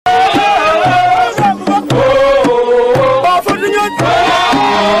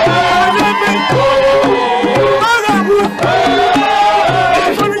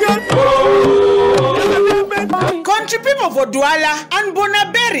for Douala and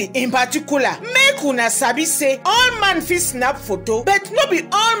Bonaberry in particular, make una sabi say all man fit snap photo, but no be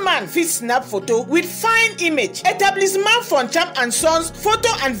all man fit snap photo with fine image. Etablissement for Chang and Sons photo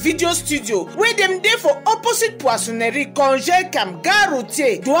and video studio where dem dey for opposite Poissonnerie Congé Camp Gare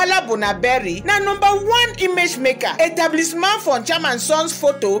Routier Douala Bonaberry na number 1 image maker. Etablissement for Chang and Sons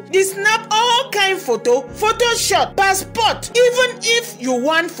photo dey snap all kind photo shot, passport. Even if you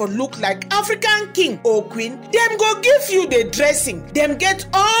want for look like African king or queen, dem go give you the dressing. Dem get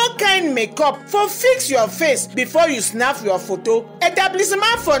all kind makeup for fix your face before you snap your photo.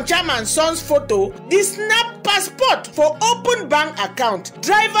 Etablissement for Chang and Sons photo dey snap passport for open bank account,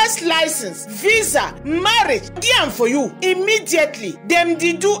 driver's license, visa, marriage. Dey for you immediately. Dem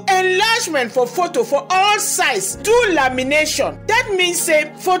dey do enlargement for photo for all size, do lamination. That means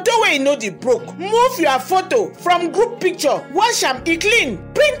say photo wey no dey broke. Move your photo from group picture, wash am e clean.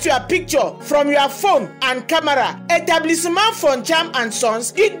 Print your picture from your phone and camera. Etablissement for Chang and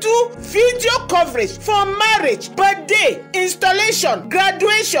Sons dey do video coverage for marriage, birthday, installation,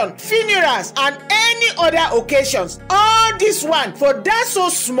 graduation, funerals and any other occasions. All this one for that so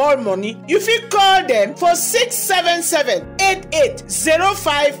small money. You fit call them for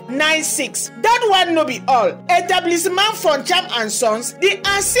 677-880596. That one no be all. Etablissement for Chang and Sons dey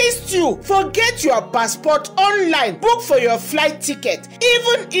assist you for get your passport online, book for your flight ticket.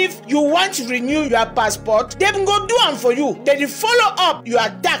 Even if you want to renew your passport, dem go do am for you. Dem dey follow up your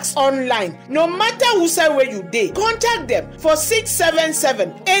tax online. No matter who side where you dey, contact them for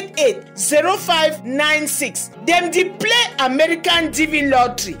 677-880596. Dem dey play American DV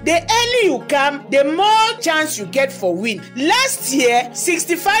lottery. The early you come, the more chance you get for win. Last year,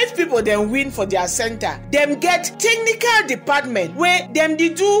 65 people dem win for their center. Dem get technical department where dem dey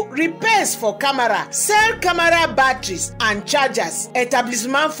do repairs for camera, sell camera batteries and chargers.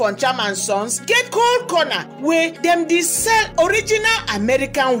 Etablissement for Chang and Sons get cold corner where dem dey sell original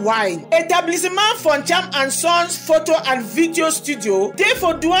American wine. Etablissement for Chang and Sons photo and video studio dey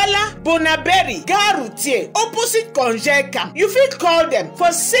for Douala, Bonaberry, Gare Routier, opposite Congé Camp. You fit call them for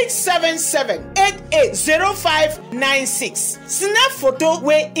 677-880596. Snap photo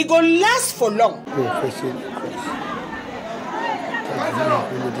where e go last for long.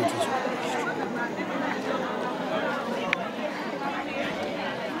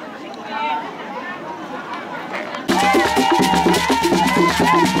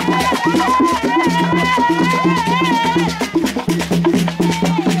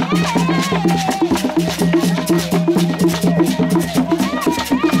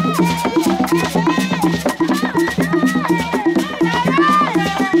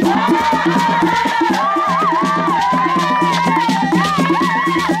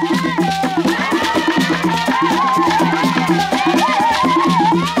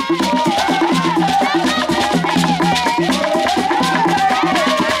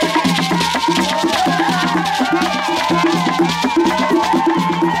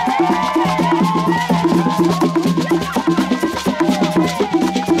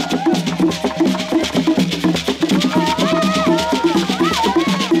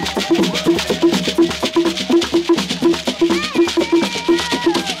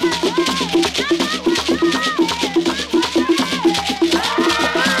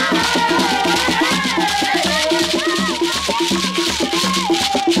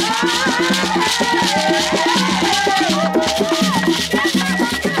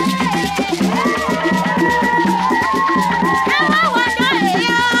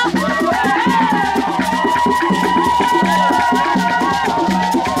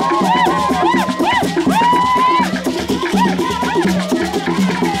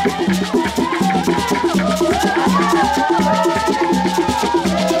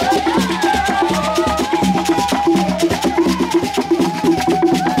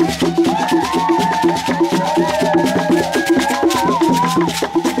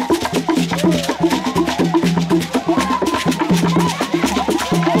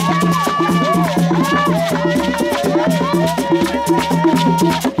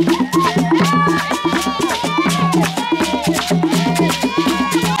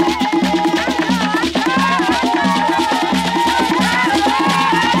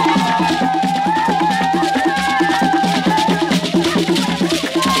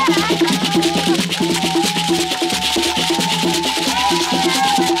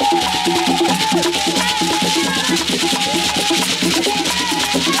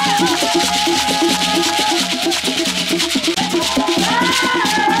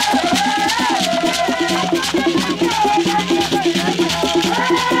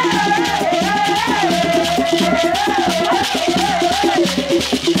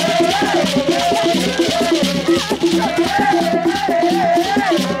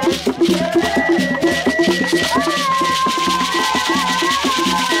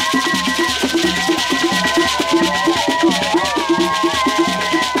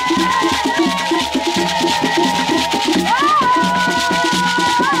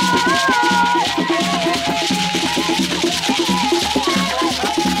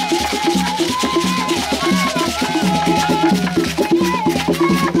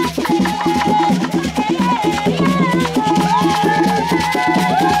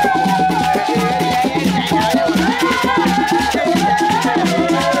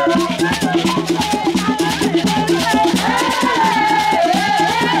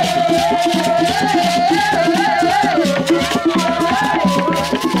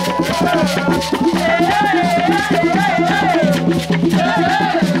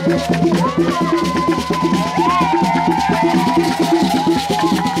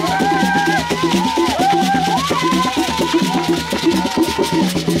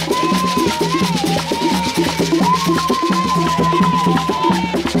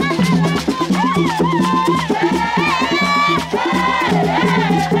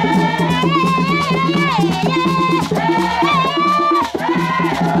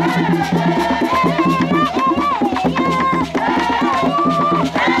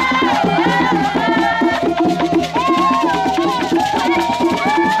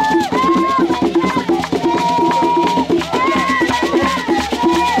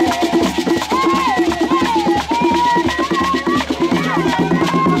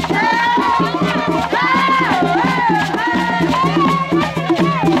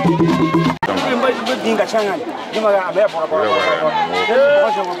 Chang, you might have a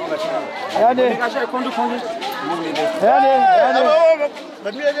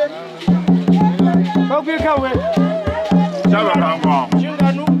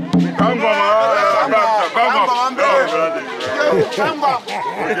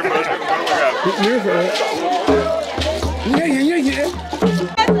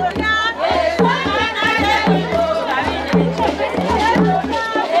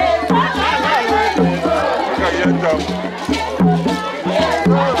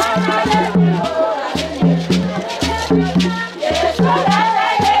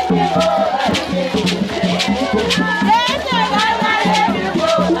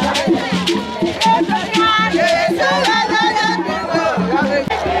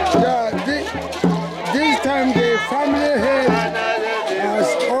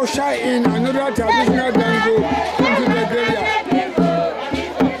in another traditional dango into the area.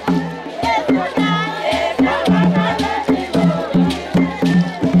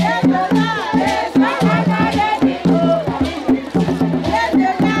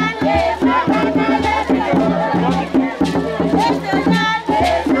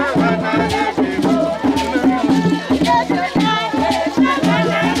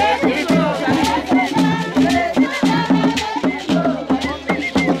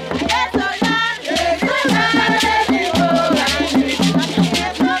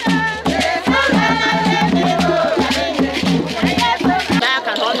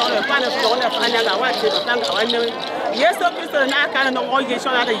 Yes, okay, na kana no oye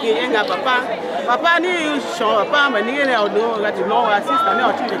shona da ye nga papa. Papa ni sho papa ma ni na odo ga ti no assistant na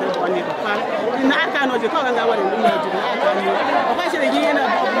o ti de ko ni papa. Na kana no je ko nga wa ni na ji na kana. Papa she de ye na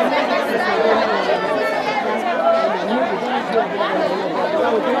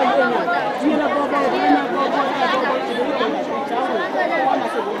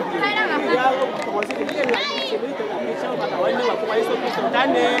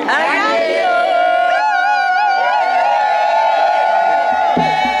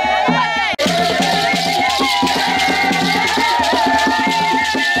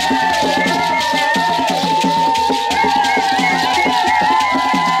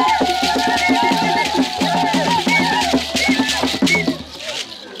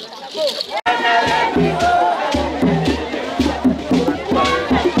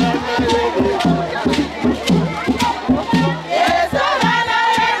Yes,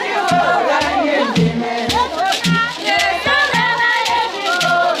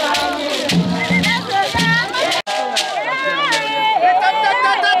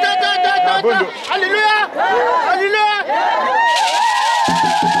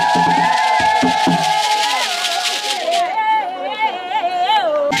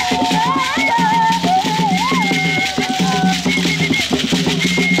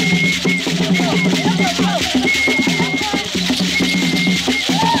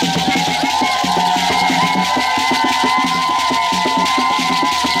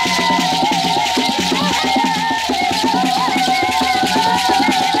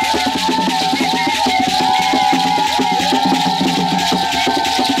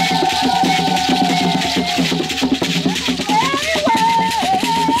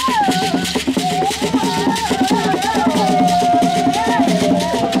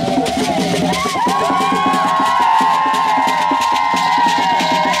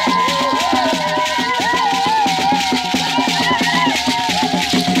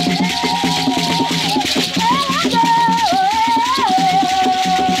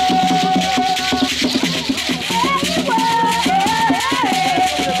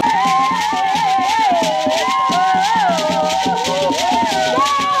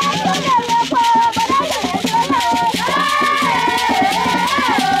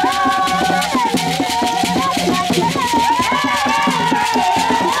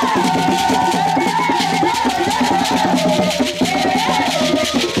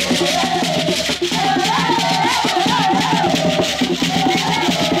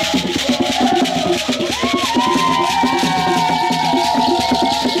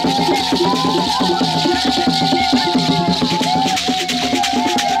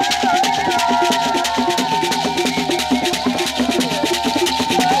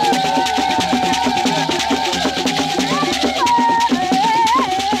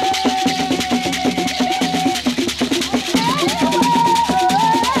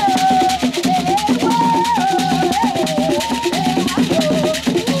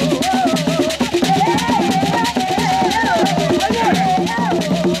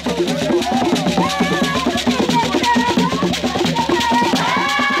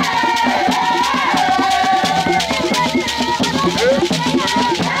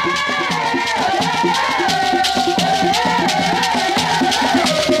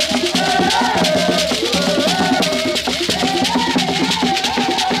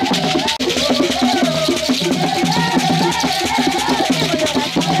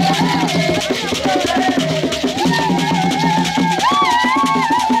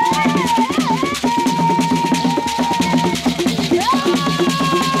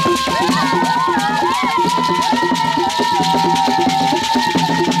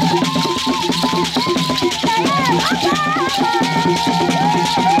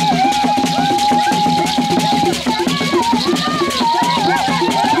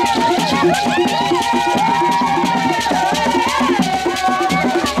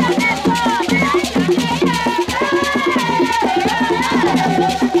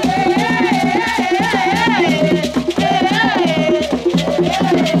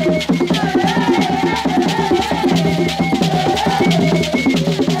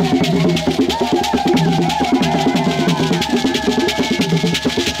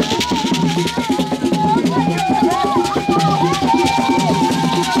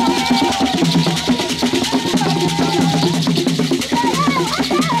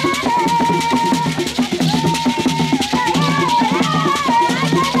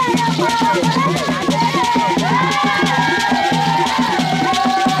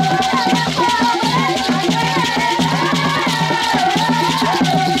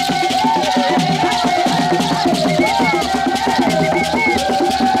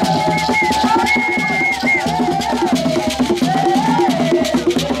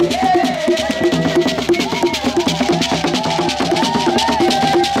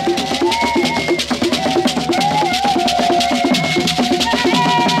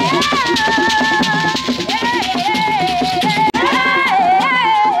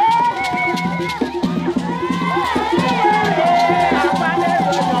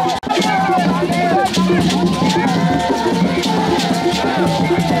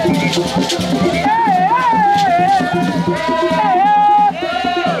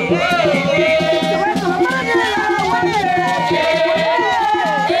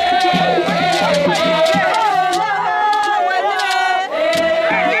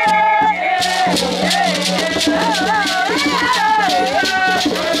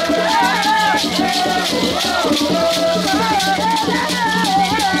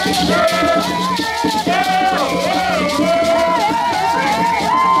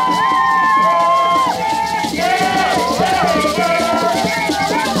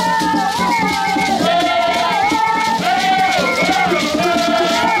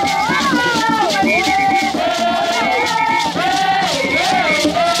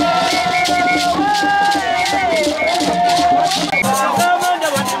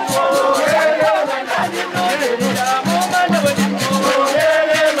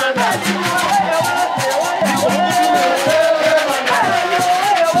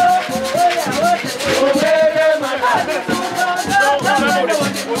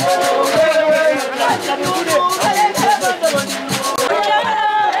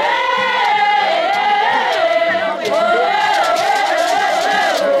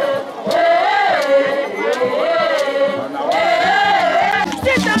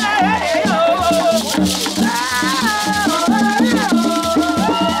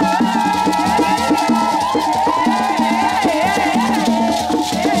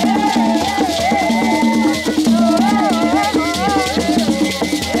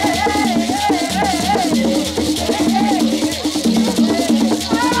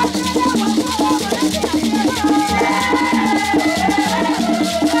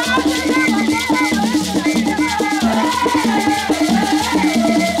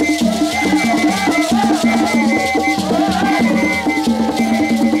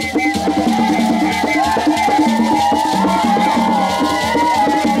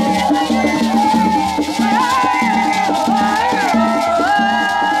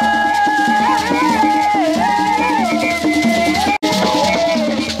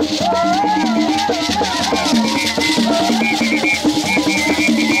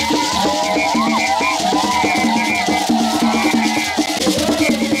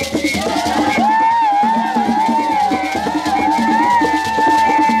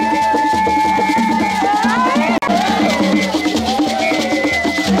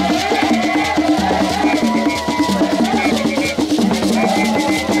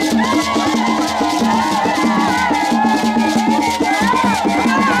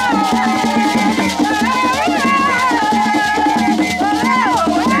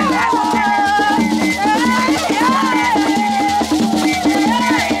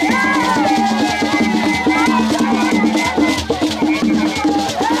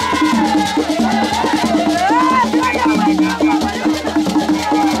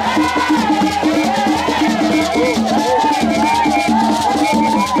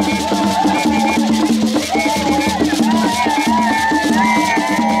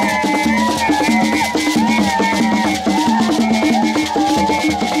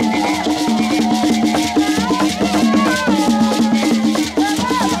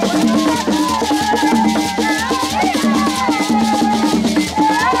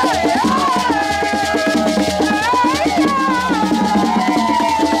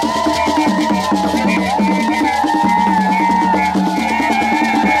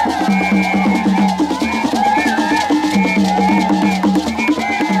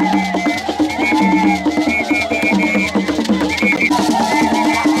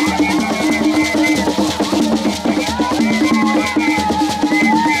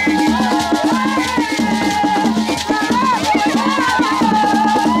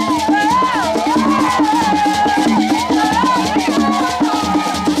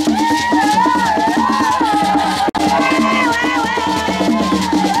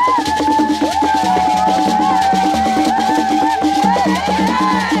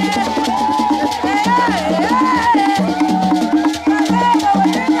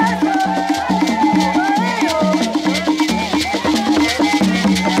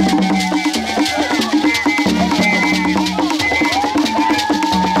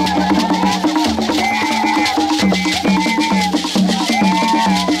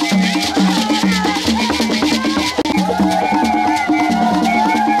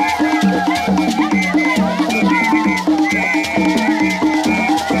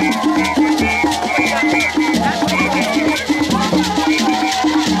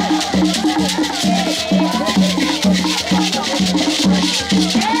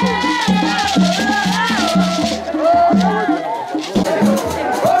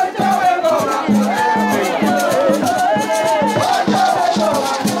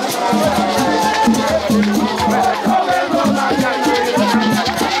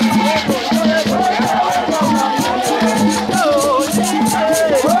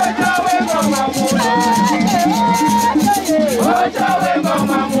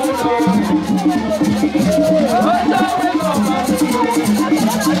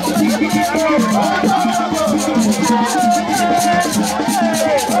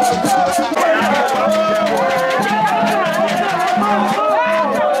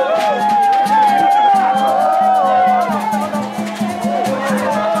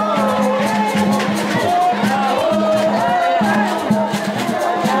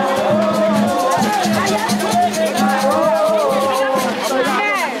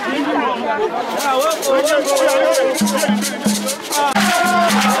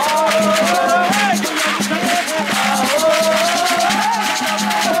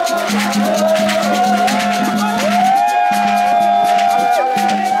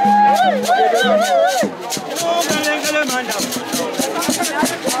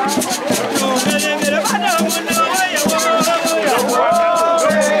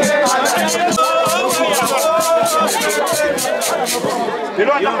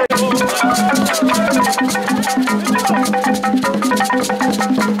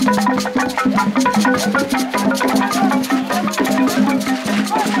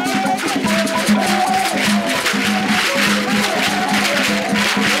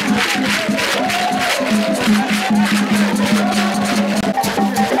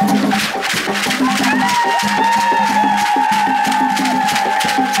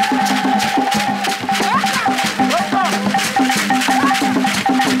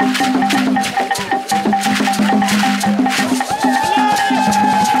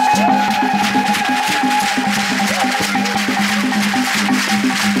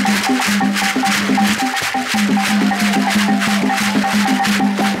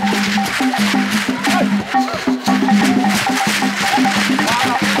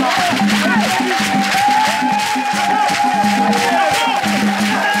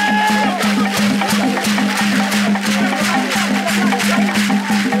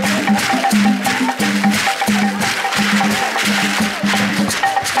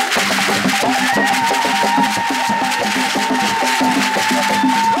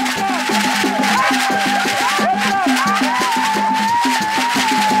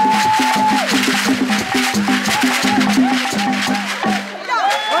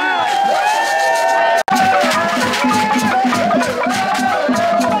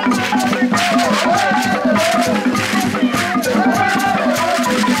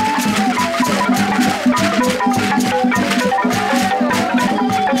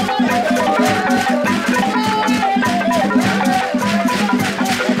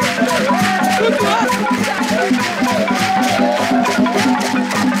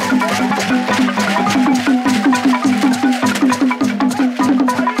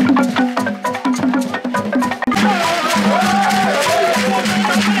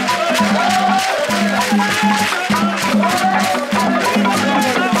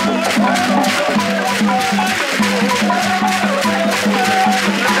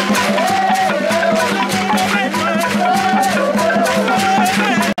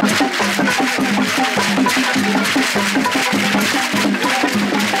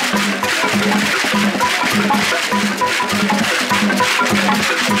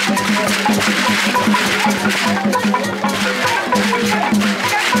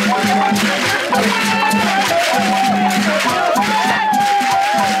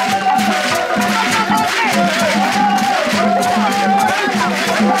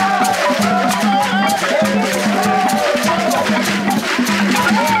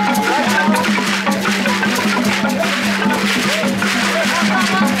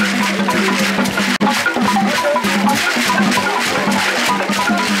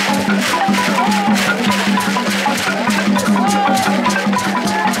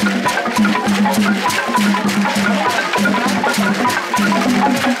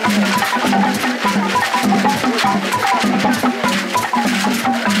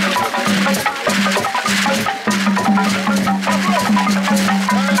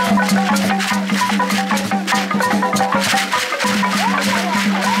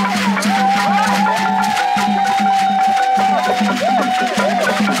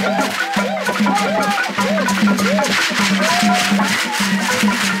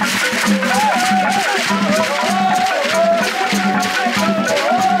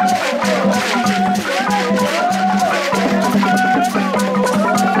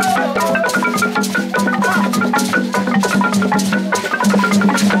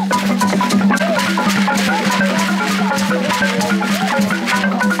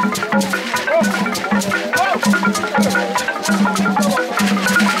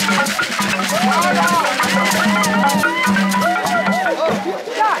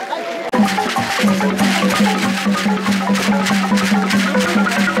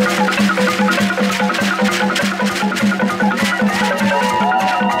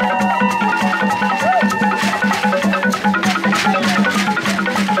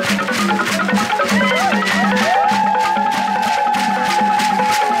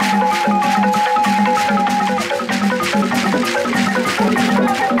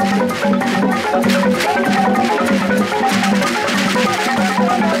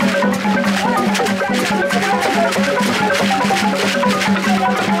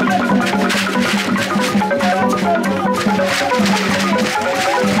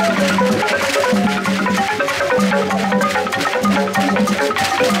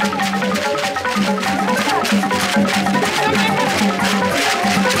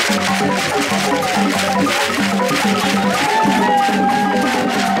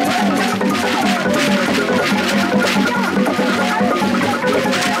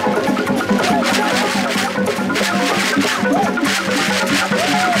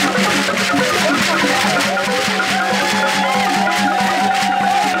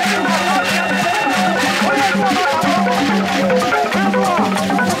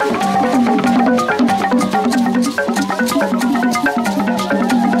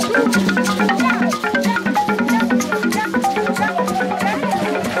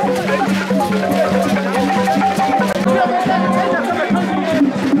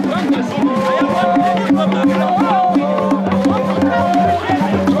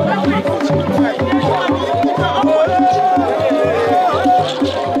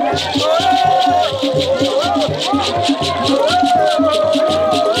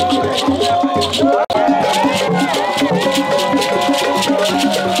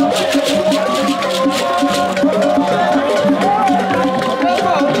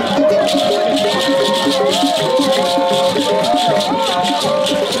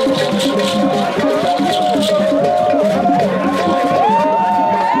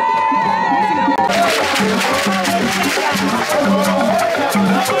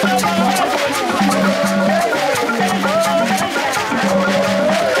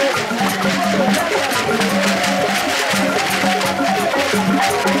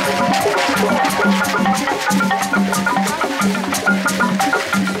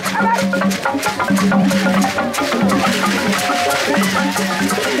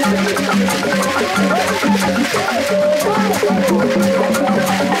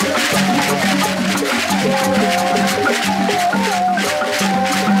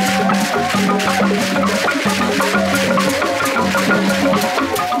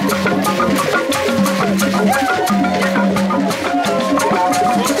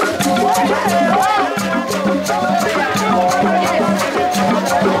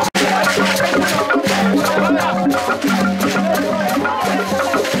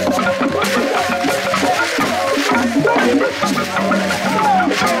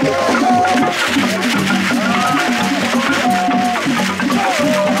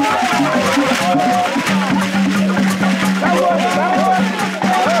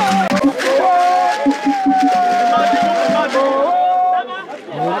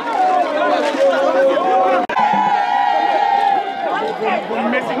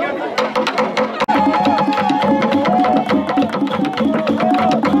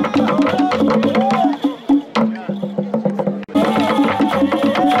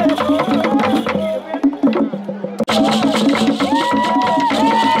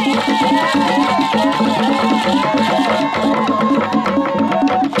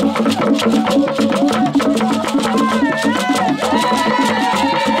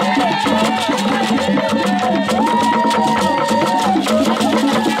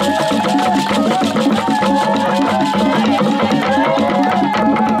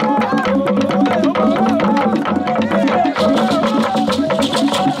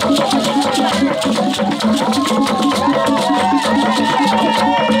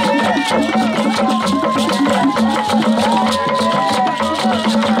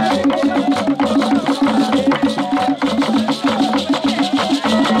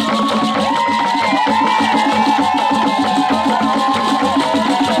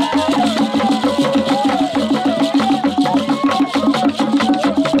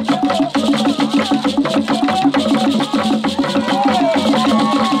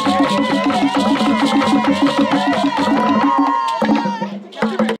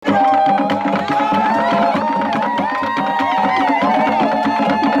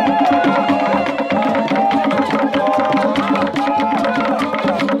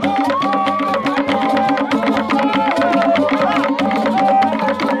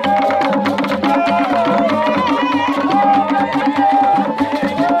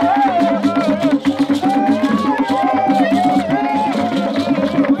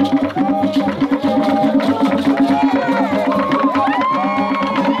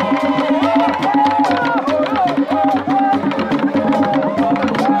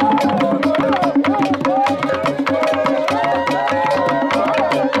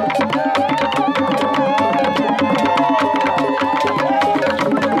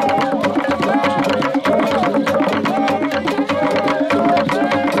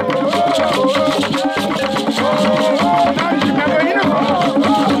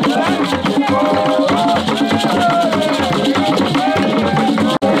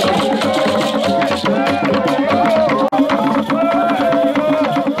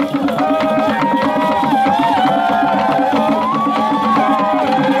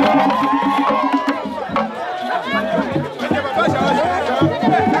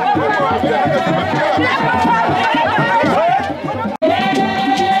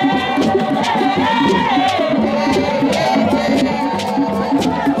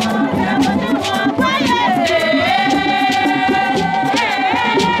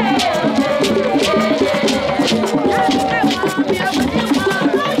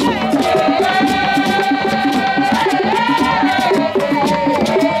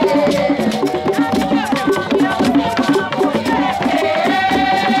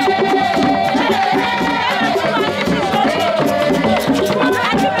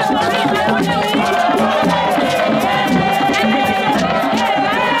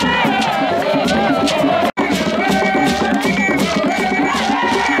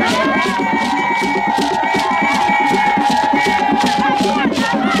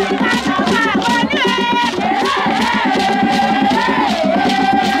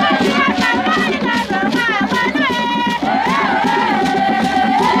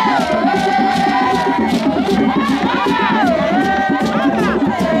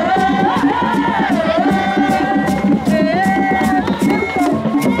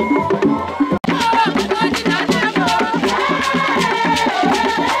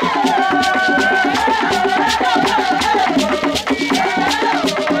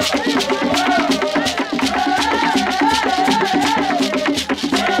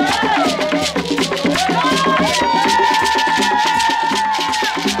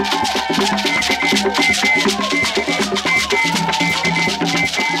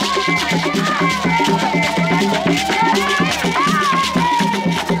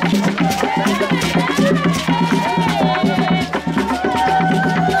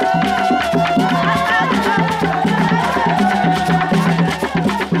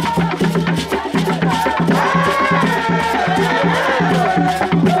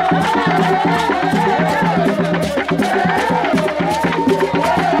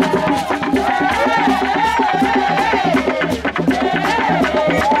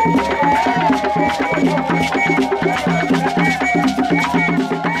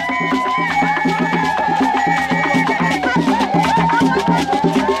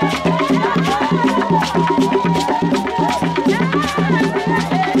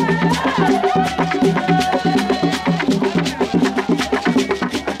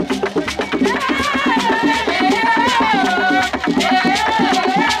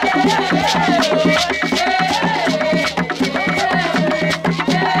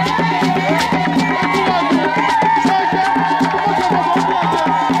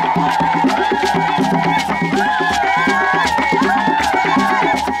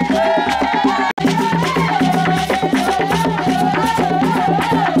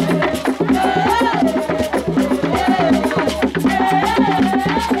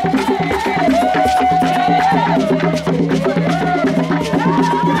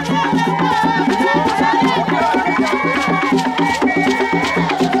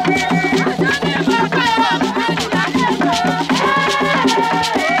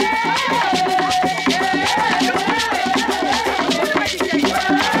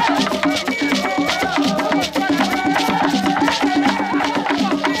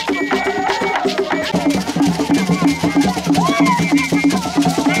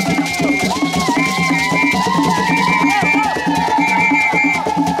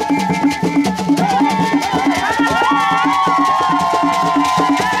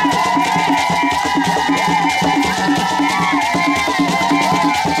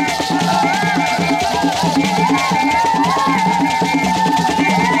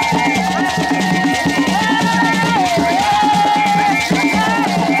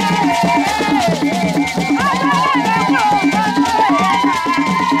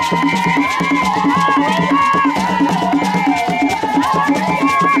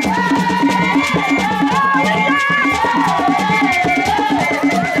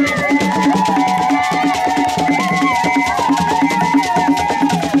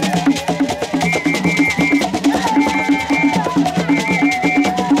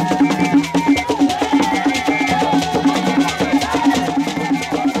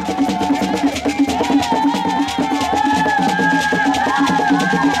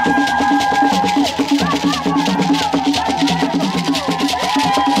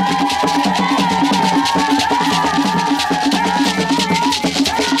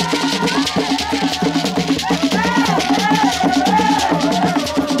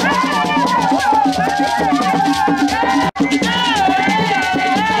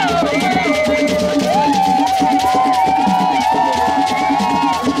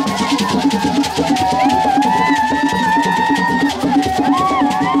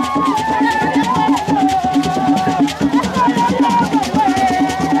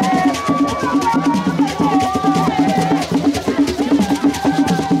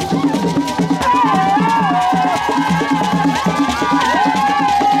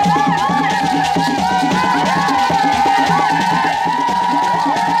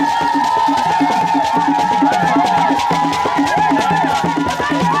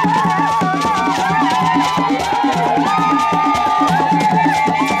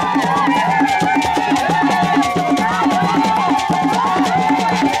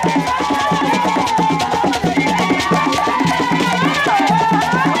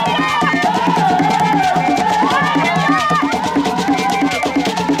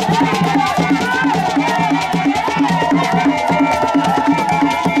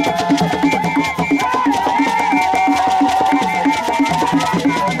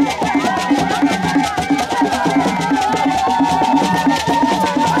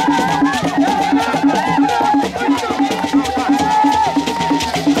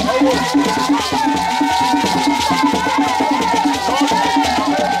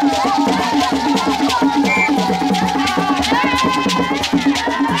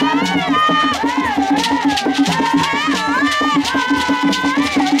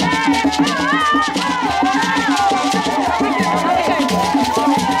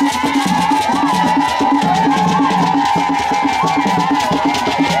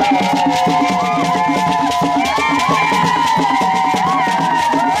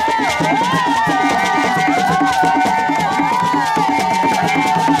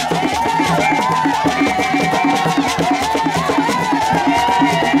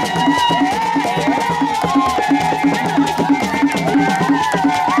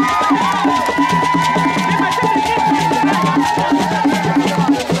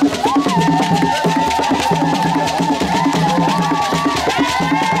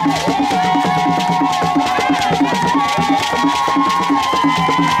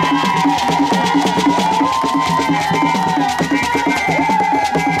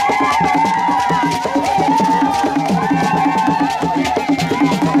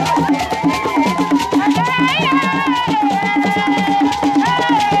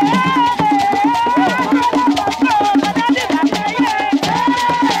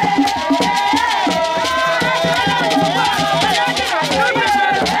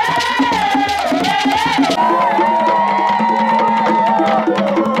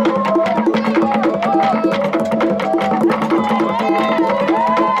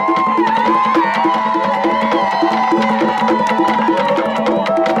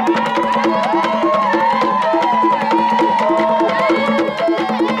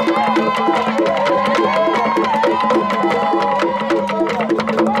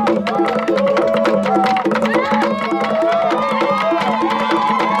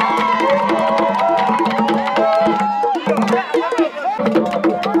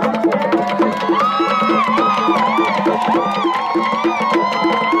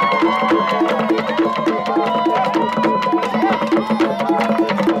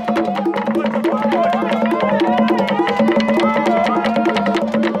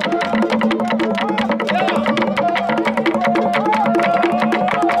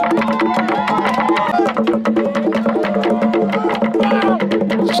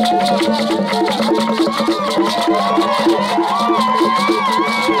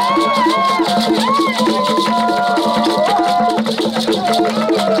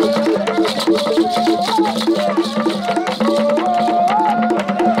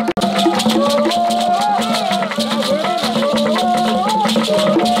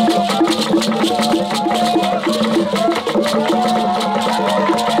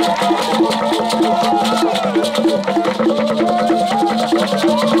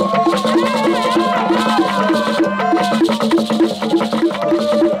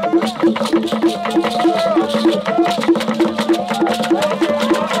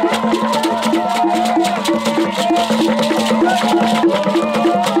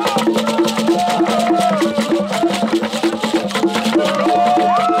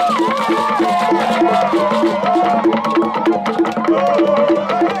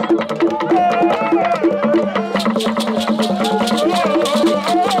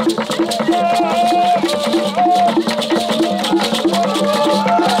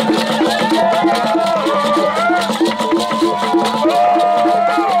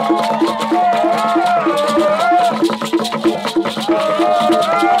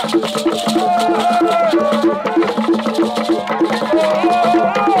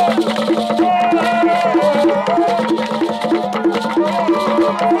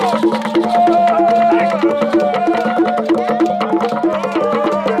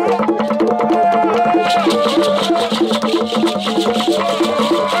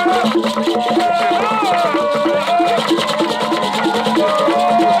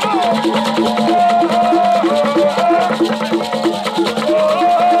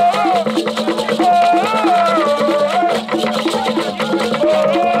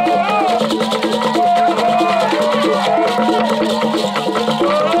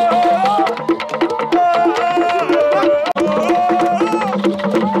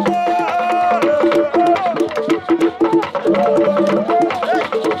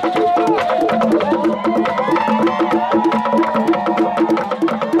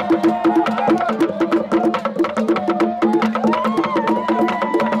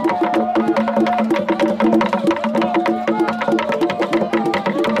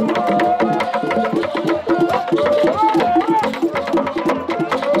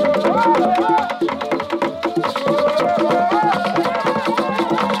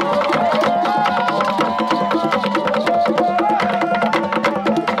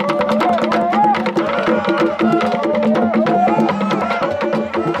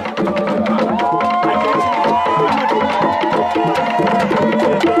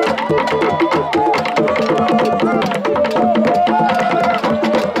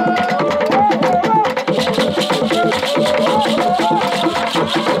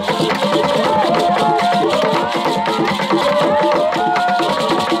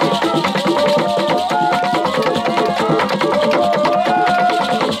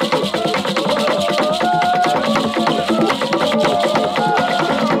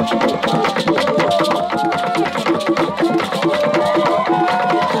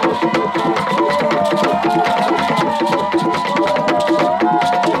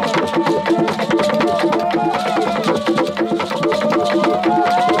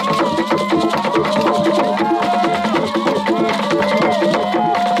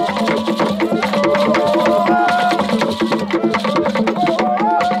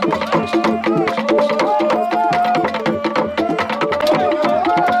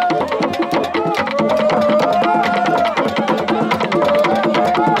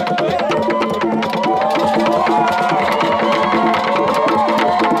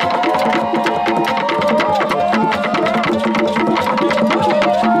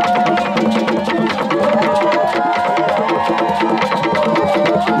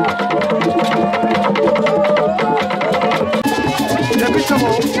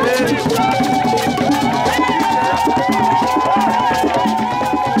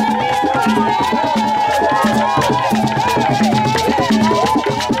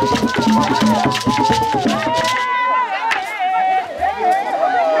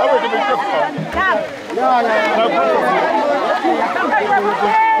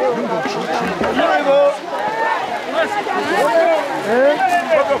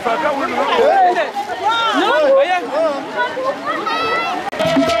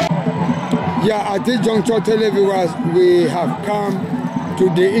 Yeah, at this juncture, televiewers, we have come to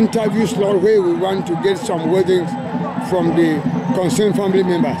the interview slot where we want to get some wordings from the concerned family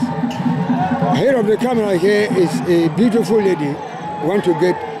members. Ahead of the camera here is a beautiful lady. We want to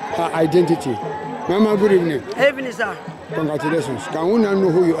get her identity. Mama, good evening. Evening, sir. Congratulations. Can we now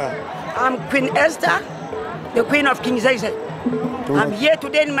know who you are? I'm Queen Esther, the Queen of King Zaise. I'm here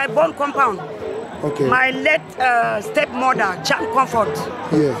today in my born compound. Okay. My late stepmother, Chang Comfort,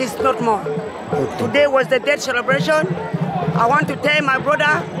 is not more. Okay. Today was the death celebration. I want to tell my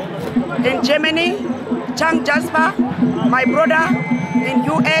brother in Germany, Chang Jasper, my brother in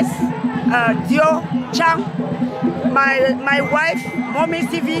US, Theo Chang, my wife, Mommy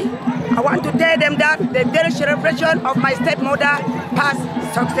CV. I want to tell them that the death celebration of my stepmother passed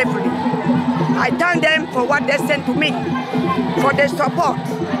successfully. I thank them for what they sent to me, for the support.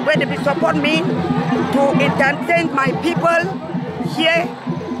 When they support me to entertain my people here,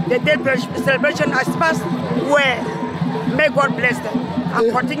 the death celebration has passed well. May God bless them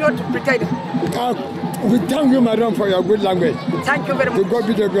and continue to protect them. We thank you, madam, for your good language. Thank you very much. To God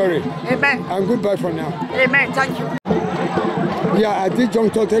be the glory. Amen. And goodbye for now. Amen. Thank you. Yeah, at this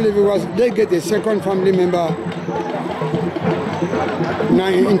juncture, televiewers, they get a second family member now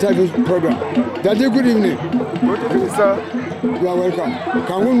in interview program. Daddy, good evening. Good evening, sir. You are welcome.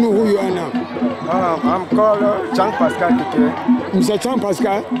 Can we know who you are now? I'm called Chang Pascal Kike. Mr. Chang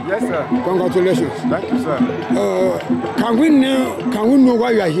Pascal? Yes, sir. Congratulations. Thank you, sir. Can we know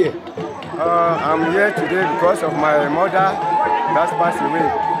why you are here? I'm here today because of my mother that's passed away.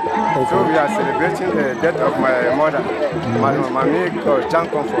 Okay. So we are celebrating the death of my mother, my Chang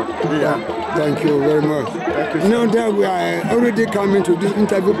Comfort. Yeah. Thank you very much. Thank you, sir. Now that we are already coming to this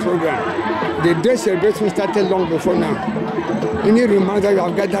interview program, the death celebration started long before now. Any remarks that you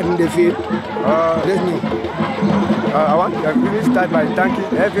have gathered in the field? Let's know. I want to really start by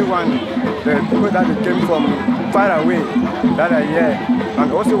thanking everyone, the people that came from far away that are here,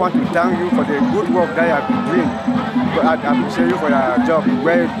 and also want to thank you for the good work that you have been doing. I appreciate you for your job.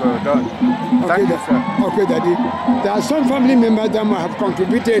 Well done. Thank you, sir. Okay, Daddy. There are some family members that might have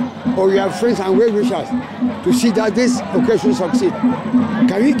contributed, or you have friends and well-wishers to see that this occasion succeed.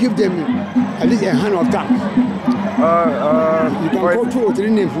 Can you give them at least a hand of thanks? You can call 2 or 3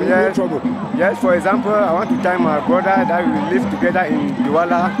 names, no trouble. Yes, for example, I want to thank my brother that we live together in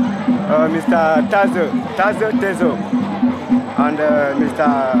Douala, Mr. Tazo Tezo, and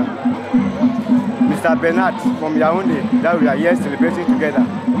Mr. Bernard from Yaoundé, that we are here celebrating together.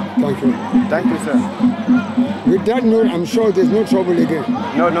 Thank you. Thank you, sir. With that note, I'm sure there's no trouble again.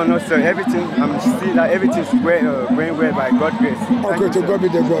 No, sir. Everything, I'm seeing that everything's going well by God's grace. Okay, to God be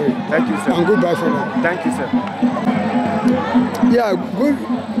the glory. Thank you, sir. And goodbye for now. Thank you, sir. Yeah,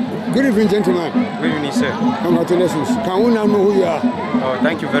 good evening, gentlemen. Good evening, sir. Congratulations. Can we now know who you are?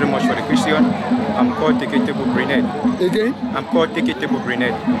 Thank you very much for the question. I'm called TICHUO Brinette. Again? I'm called TICHUO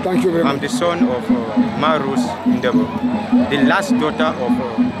Brinette. Thank you very much. I'm the son of Marus Ndebo, the last daughter of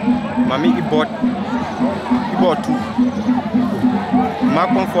Mami bought two. Ma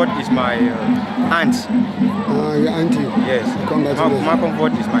Comfort is my aunt. Your auntie? Yes. Congratulations. Ma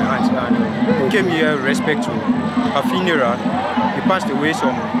Comfort is my aunt. And came here respect to her funeral. He passed away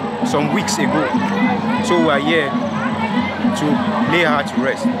some weeks ago. So we are here to lay her to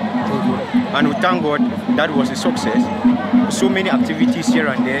rest. And we thank God that was a success. So many activities here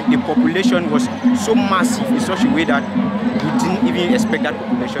and there. The population was so massive in such a way that we didn't even expect that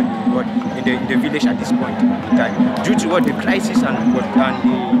population in the village at this point in time. Due to what the crisis and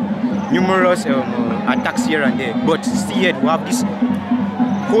the numerous attacks here and there. But still yet we have this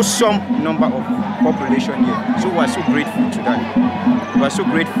wholesome number of population here. So we are so grateful to that. We are so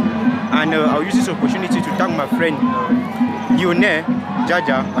grateful. And I'll use this opportunity to thank my friend Lionel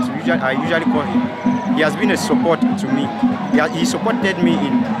Jaja, as I usually call him. He has been a support to me. He supported me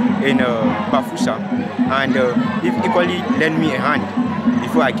in Bafusa, and he equally lent me a hand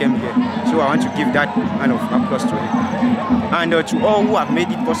before I came here. So I want to give that kind of applause to him. And to all who have made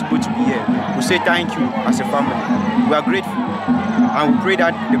it possible to be here, we say thank you as a family. We are grateful, and we pray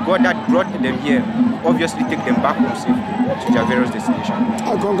that the God that brought them here will obviously take them back home safe to their various destinations.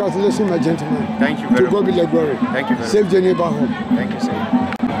 Congratulations, my gentleman. Thank you very much. To God be the glory. Thank you very much. Safe journey back home. Thank you, sir.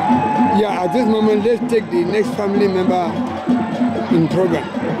 Yeah, at this moment, let's take the next family member in program.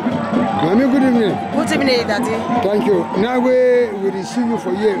 Mami, good evening. Good evening, Daddy. Thank you. Now we receive you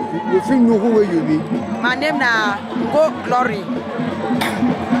for here. We feel know who will you be. My name na Go Glory.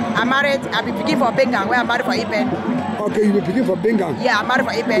 I'm married. I be picking for Bengang. Where I'm married for Iben. Okay, you be picking for Bengang. Yeah, I'm married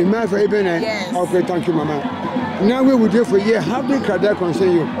for Iben. You married for Iben, eh? Yes. Okay, thank you, Mama. Now we will do for here. How big can that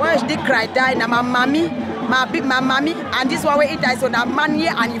concern you? Where is the cry die? Na my mommy, my mommy, and this one where it dies so na man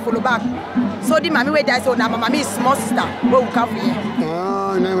here and you follow back. So the mommy where dies so na my mommy is small sister. Where we come from here.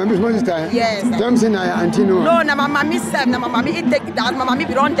 Ah, na my small sister. Yes. Don't say na auntie no. No, na my mommy self, na my mommy it take that my mommy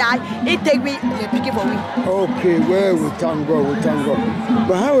be don't die. It take me picking for me. Okay, well we thank God, we thank God.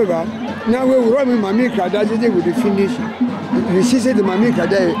 But however, now we will run with mommy kada just with the finish. You see, say the mommy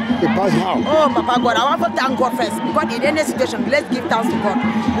kada it pass how? Oh, Papa God, I want to thank God first because in any situation, let's give thanks to God.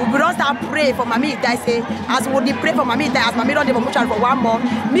 We don't start pray for mommy die say as we dey pray for mommy die as mommy don't dey for mutual for 1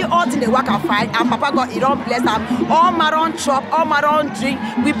 month. Me all in the work and fine and Papa God he don't bless them. All my own chop, all my own drink.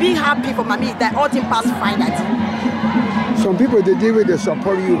 We be happy for mommy die all thing pass fine that. Some people they deal with they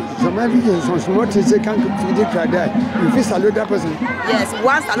support you. Some small things they can't cry that. If you salute that person. Yes,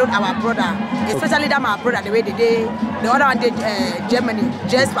 one salute our brother, especially that my brother the way they did. The other one did Germany,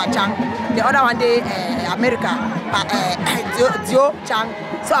 Chang. The other one did America, Chang.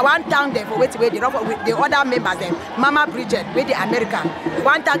 So I want to thank them for waiting with the other members them. Mama Bridget with the America. I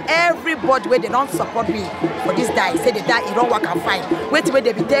want to thank everybody where they don't support me for this die. Say the die, it don't work and fine. Wait till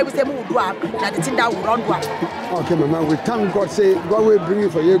they be there, we say we will do that the thing that will run do. Okay, Mama, we thank God. Say God will bring you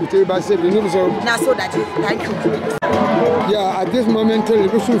for you to tell you about say the news. Now so that it. Thank you. Yeah, at this moment,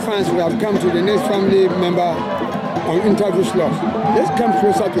 television fans, we have come to the next family member on interview slot. Let's come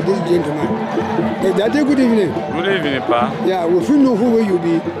closer to this gentleman. Daddy, good evening. Good evening, Pa. Yeah, we feel know who will you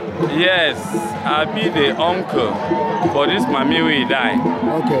be. Yes, I be the uncle for this mommy we die.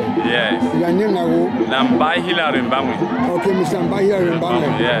 Okay. Yes. Your name now who? Nambai Hilary Mbangwe. Okay, Mr. Mbai Hilary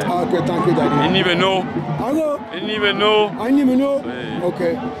Mbangwe. Yes. Okay, thank you, Daddy. You didn't even know. Hello? You didn't even know. I didn't even know. Yeah.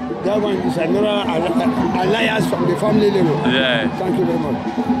 Okay. That one is another alliance from the family level. Yeah. Thank you very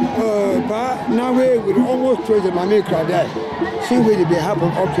much. But now we will almost throw the mommy cry there. See where they happen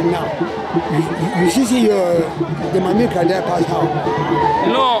up to now. You see the mommy cry there pass how?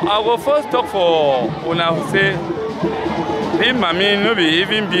 No, I will first talk for when I say the mommy no be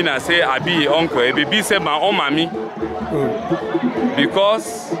even been I say I be uncle. It be say my own mommy.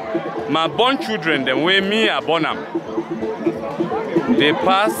 Because my born children, the way me I born them, they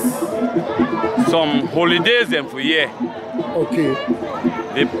pass some holidays them for year. Okay.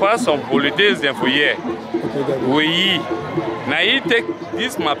 They pass some holidays them for year. Okay, we now he take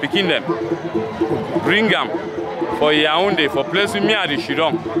this my picking them, bring them for Yaoundé for place with me at the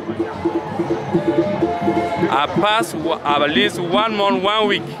Shidong. I pass at least 1 month, 1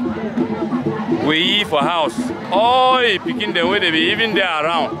 week. We for house. All the picking them way they be even there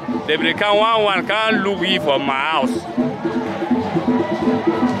around. They become one can't look for my house.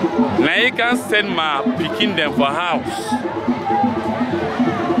 Now you can send my picking them for house.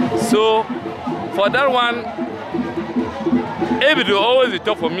 So for that one, everybody always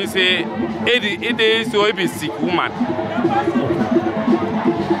talk for me say, it is so it be sick woman.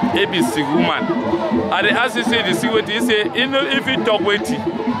 It be sick woman. And they ask you say the sick what you say, you know if you talk with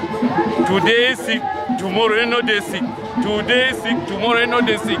today sick, tomorrow ain't no day sick. Today sick, tomorrow ain't no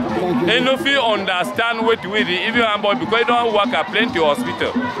day sick. Ain't no feel understand what we do. Even one boy because he don't work at plenty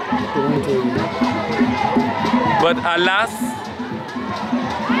hospital. But alas,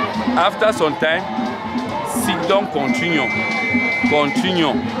 after some time, sick don't continue.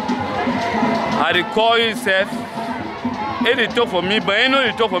 I recall himself. He talk for me, but he know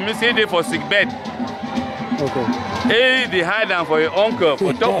he talk for me. Say they for sick bed. Okay. Hey, they hide them for your uncle.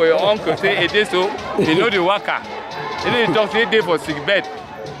 For talk for your uncle. Say it is so. They know the worker. They talk say they for sick bed.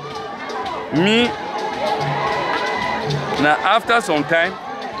 Me. Now after some time,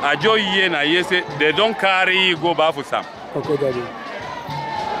 I just hear na hear say they don't carry you go back for some. Okay, daddy.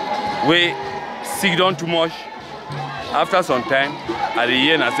 We sick down too much. After some time, at the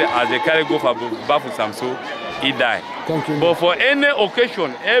year I say as they carry go for back for some, so he die. Thank you. But for any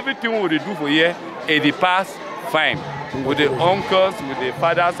occasion, everything we do for here, it pass fine. With the uncles, with the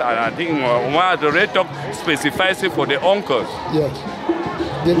fathers, and I think one of the red talk specifies it for the uncles. Yes.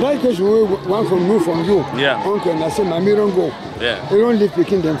 The like question we want from you. Yeah. Uncle, and I say, Mommy don't go. Yeah. They don't live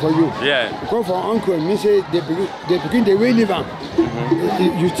picking them for you. Yeah. Because for uncle, me say they begin the way live on.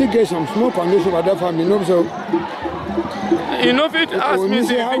 You still get some small condition about that family, no? So. You know, if it ask me,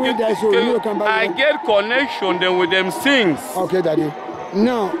 say, I get connection then with them things. Okay, daddy.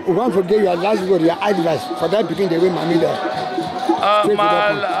 Now, we want to get your last word, your advice for that begin the way Mommy there.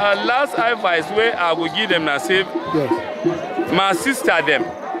 My last advice where I will give them, I say, yes. My sister them.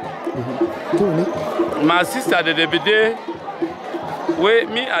 My sister they be there. Where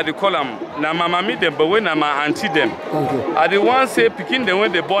me I dey call them. Na my mommy them, but when na my auntie them. Okay. I the one say picking them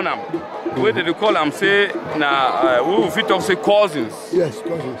when they born them. Where they call them say na we will fit talk say cousins. Yes,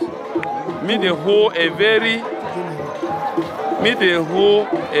 cousins. Me they hold a very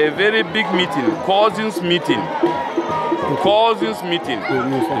very big meeting, cousins meeting. Cousins meeting.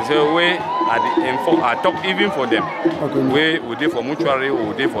 It's a way I talk even for them. Okay. We did for mortuary,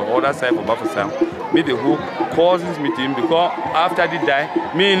 we did for other side for Bafusam. Me the whole cousins meeting because after they die,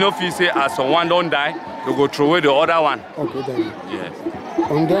 me no feel say as someone don't die, we go throw away the other one. Okay, then. Yes.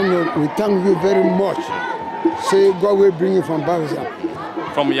 And then we thank you very much. Say God will bring you from Bafusam.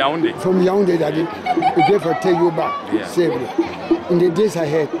 From Yaoundé. From Yaoundé, Daddy. We therefore take you back safely. In the days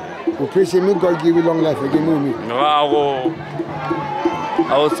ahead. We pray, say, may God give you long life again, know me. No, I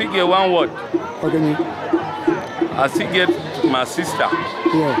will still get one word. Okay. I still get my sister.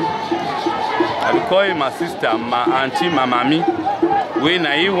 Yeah. I will call my sister, my auntie, my mommy. When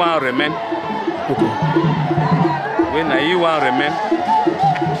I want remain. Okay. When I want remain.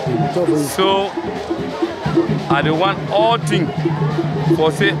 So I don't want all things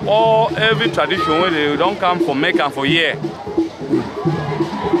for say every tradition where they don't come for make and for year.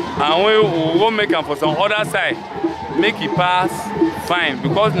 And we will make them for some other side, make it pass fine.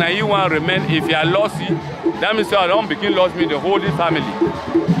 Because now you want to remain, if you are lossy, that means I don't begin lost me the whole family.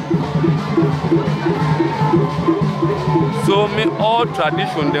 So me all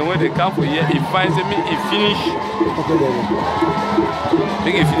tradition, then when they come for here, it finds me, it finish.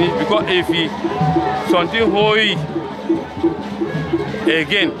 Make it finish because if it something holy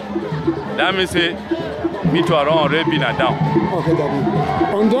again, that means say me to around already been down. Okay, Daddy.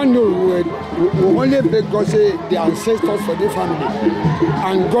 On that note, we only beg God say the ancestors for the family,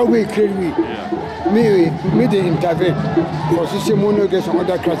 and God will create me. Me they intervene. For system mono get some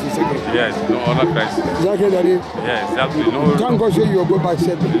other crisis again. Yes, no other crisis. Exactly, Daddy. Yes, exactly. No. Thank God say you will go back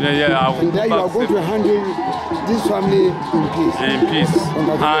safely. Yeah, I will. And then you are going to handle this family in peace. In peace.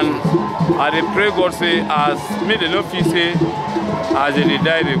 And I pray God say as me they no feel say as they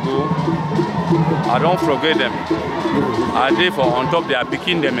die they go. I don't forget them. I dey for on top they are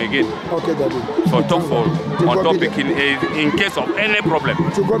picking them again. Okay, Daddy. For top for on top picking in case of any problem.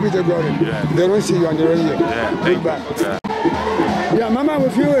 To go be the glory. Yeah. They don't see you on the road here. Yeah. Take back. Yeah, Mama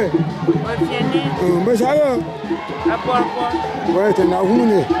with you. What's your name? Wait, now who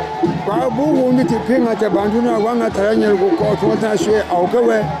need? Babu won't be paying at a banduna one at a year go call to I say, I'll go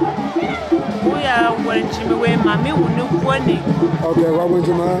away. We are when Jimmy way, Mammy will look one day. Okay, what would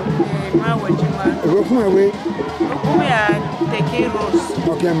you mind? Look my way. We are taking rose.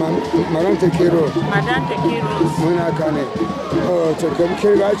 Okay, Madame take care of. Madame take rose. When I can. Oh, to come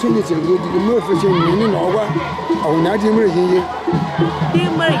care of actually, it's a good move for you. I will not do it. He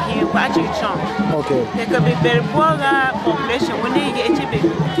watching Chang. Okay. There could be very poor population when they get to be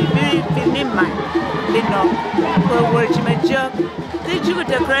very in mind. They know. For words, my job. Did you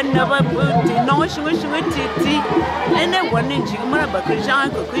the grand never put the notion which went to tea? And then one in Jimmer, but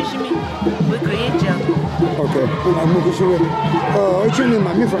Christian could push me. We create jam. Okay. I'm moving sure. Oh, it's only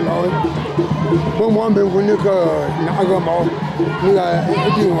my me for now. One been when you go, Nagamau. Niga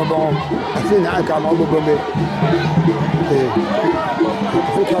edi mo bon. I think I come over Bombay.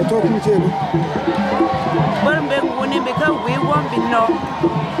 We can talk with you. Well, because we won't be no.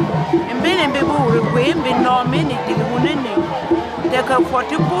 And many people will be no many things. They can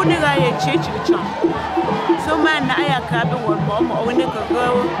 40 pony a church. So, man, I can't be one mom or when they could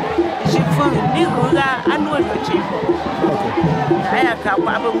go. She found Nicola and what the chief. I can't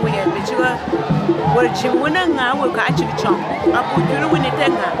probably wear the where she wouldn't now will catch you chum. I put you when it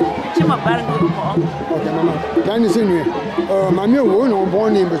take her. She my bargain. Okay, Mama. Can you see me? Mammy won't on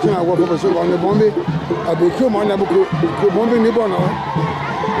born in between I walk over so on the Bombay. I become on the Bombay Nibono.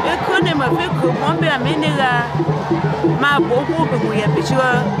 I couldn't have a Bombay a minute. My book we have picture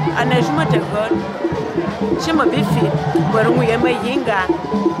and as much as God. She might be fit, but we are my younger.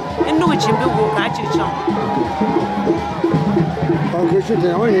 And no chimney will catch you chum. Okay, so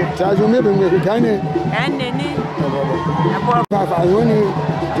the only time maybe we can. And any I only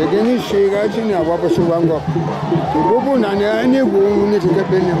the Dennis Shaggy in a Wabasango. The Bobo and any woman need to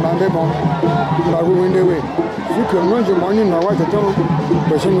get in Mamma but we went away. You can run the money now what the time,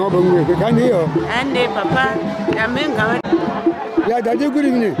 but some of them we can hear. and they papa, I mean, Yeah, Daddy, good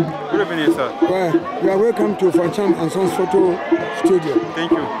evening. Good evening, sir. Well, you are welcome to Chang and Sons Photo Studio.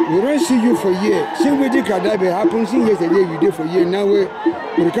 Thank you. We don't see you for years. See what the Kadabe happened since yesterday you did for years. Now we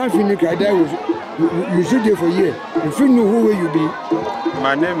can't finish Kadabe. You should do for years. If you know who will you be.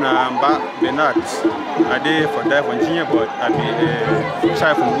 My name is Bernard. I did for that for Virginia, but I'm a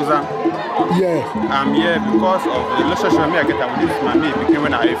child from Busan. Yes. I'm here because of the relationship I get with this man. He became a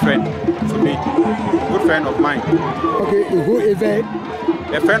friend to me, good friend of mine. Okay, who is that?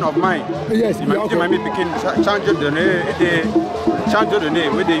 A friend of mine. Yes. My became Chang with the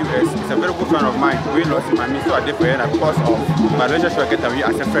US. It's a very good friend of mine. We lost him and me, so I did for him because of my relationship I get with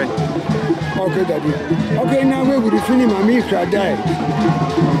as a friend. Okay, Daddy. Okay, now we will finish Mami Kradai.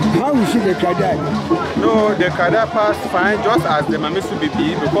 How is she the Kradai? No, the Kradai passed fine, just as the Mami should be,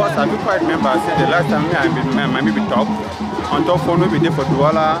 because I do quite remember, I said the last time Mami be talk, on top phone we did for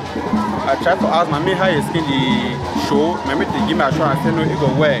Douala. I tried to ask Mami how is skin the show. Mami to give me a shot and say no, he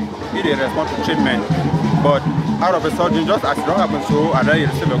go where? He didn't respond to treatment. But out of a sudden, just as it don't happen so, I then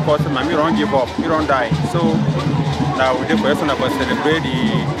receive a call, so Mami don't give up, he don't die. So now we did for person about celebrate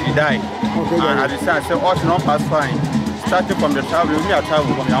he died. Okay, and at the time I said, oh, she don't pass fine. Starting from the travel, me I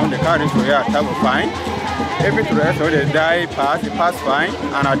travel from the car into here, I travel fine. Every to the rest of the day pass, it passed fine.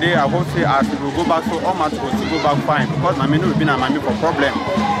 And a day I hope say as we will go back so all man supposed to go back fine. Because my man will be a mammy for problem.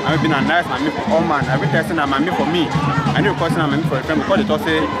 I will be a nice mammy for all man. Every person a mammy for me. I need to call a mammy for a friend because they talk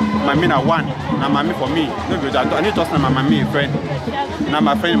say mammy na one, na mammy for me. No, I need to talk my mammy a friend. Now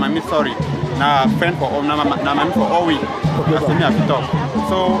my friend mammy sorry. Na friend for all, na mammy for all week. That's me I talk.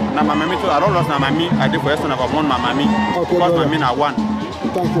 So na my mammy too. I don't lost na mammy. I did for person about one my mammy. Because mammy na one.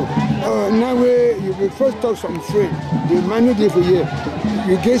 Thank you. Now you will first talk some friend. The money day for you.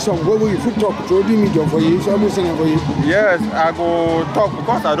 You get some what will you talk to me for you. So I'm saying for you. Yes, I go talk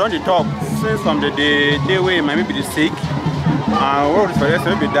because I don't talk since from the day where my maybe sick. What for yes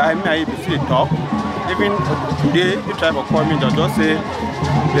maybe die. Me I be still talk. Even today you try to call me just say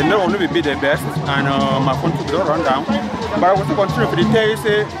they know only be the best and my phone to don't run down. But I want to continue for the day. You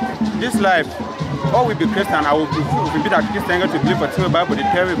say this life. Or we be Christian, I will be that Christian to believe for the Bible. The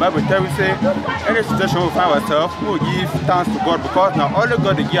Bible tell we say any situation we find ourselves, we will give thanks to God because now all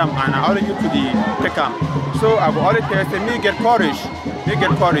God the give and all you to the take him. So I will always tell you, say me get courage, me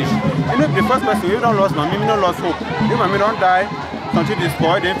get courage. You know the first person we don't lost now, me no lost hope. If me don't die, until this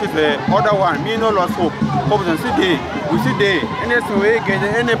boy, then it's the other one, me no lost hope. Hope and see day, we see day. Anything we get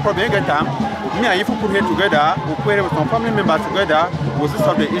any problem get time. Me and if we put here together, we put with some family members together, we will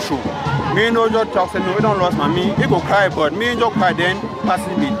solve the issue. Me no just talk say no, we don't lose mommy. He go cry, but me just cry then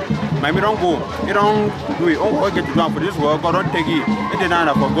passing me. Mommy don't go. He don't do it. Oh, get to do for this work. God don't take it. It did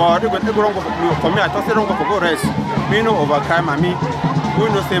not for God. He go don't go for me. I thought say don't go for go rest. Me no over cry mommy.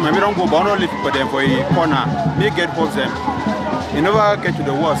 We no say mommy don't go, but don't live for them for a corner. Me get for them. You never get to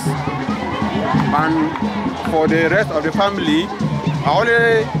the worst. And for the rest of the family, I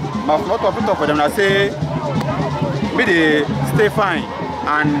only my lot of people for them. I say, me they stay fine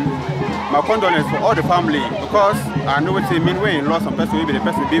and. My condolence for all the family because I know what it means when you lost some person, maybe the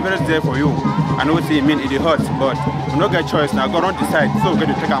person will be very there for you. I know what it means, it hurts, but you don't get choice now. God don't decide, so we get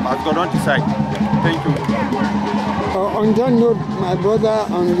to take them as God don't decide. Thank you. On that note, my brother,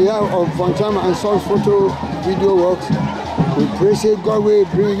 on behalf of Chang and Sons Photo Video Works, we pray say God will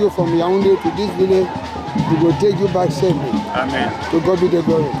bring you from Yaoundé to this village. He will take you back safely. Amen. To God be the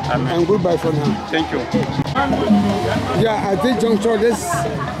glory. Amen. And goodbye for now. Thank you. Yeah, at this juncture, let's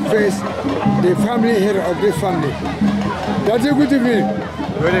face the family head of this family. That's a good evening.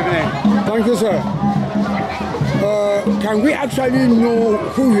 Good evening. Thank you, sir. Can we actually know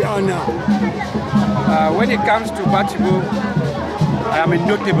who you are now? When it comes to BATIBO, I am a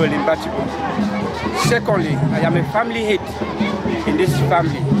notable in BATIBO. Secondly, I am a family head in this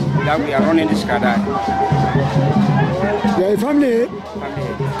family that we are running this Kadai. You are a family head? Family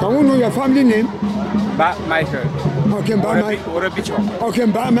head. Can we know your family name? Ba Michael. Okay, Ba Michael. Orebicho. Okay,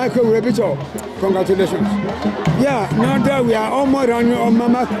 Ba Michael Orebicho. Congratulations. Yeah, now that we are almost running on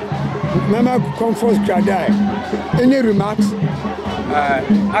Mama Comfort's Kadai. Any remarks?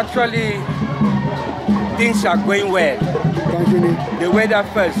 Actually, things are going well. Thank you. The weather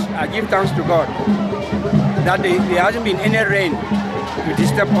first, I give thanks to God that there hasn't been any rain to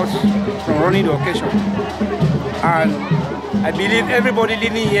disturb us from running the occasion. And I believe everybody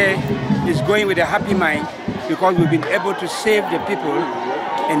living here is going with a happy mind because we've been able to save the people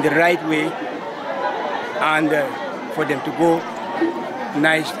in the right way and for them to go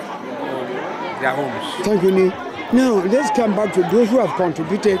nice to their homes. Thank you. Now, let's come back to those who have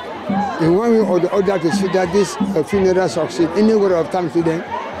contributed in one way or the other to see that this funeral succeed. Any word of thanks to them?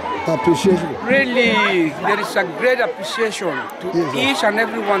 Appreciation. Really, there is a great appreciation to each and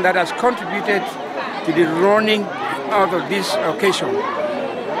everyone that has contributed to the running out of this occasion.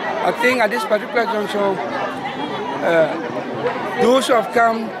 I think at this particular juncture, those who have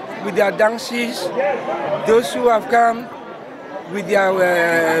come with their dances, those who have come with their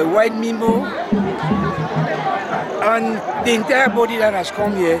white mimo, and the entire body that has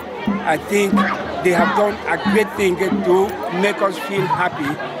come here, I think they have done a great thing to make us feel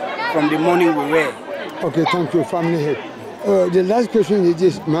happy from the morning we were. Okay, thank you, family head. The last question is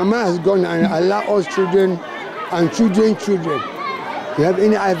this. Mama has gone and allowed us children and children. You have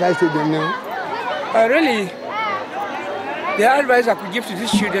any advice to them now? Really, the advice I could give to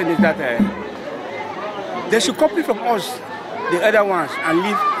these children is that they should copy from us, the other ones, and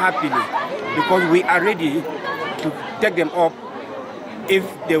live happily, because we are ready to take them up if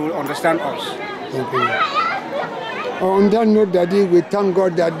they will understand us. Thank you. On that note, Daddy, we thank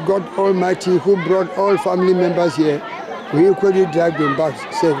God that God Almighty, who brought all family members here, will equally drag them back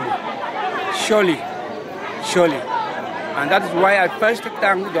safely. Surely, surely. And that is why I first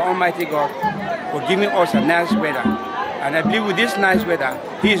thank the Almighty God for giving us a nice weather. And I believe with this nice weather,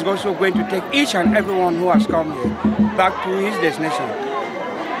 He is also going to take each and everyone who has come here back to his destination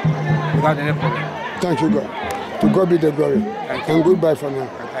without any problem. Thank you, God. To God be the glory. And goodbye for now.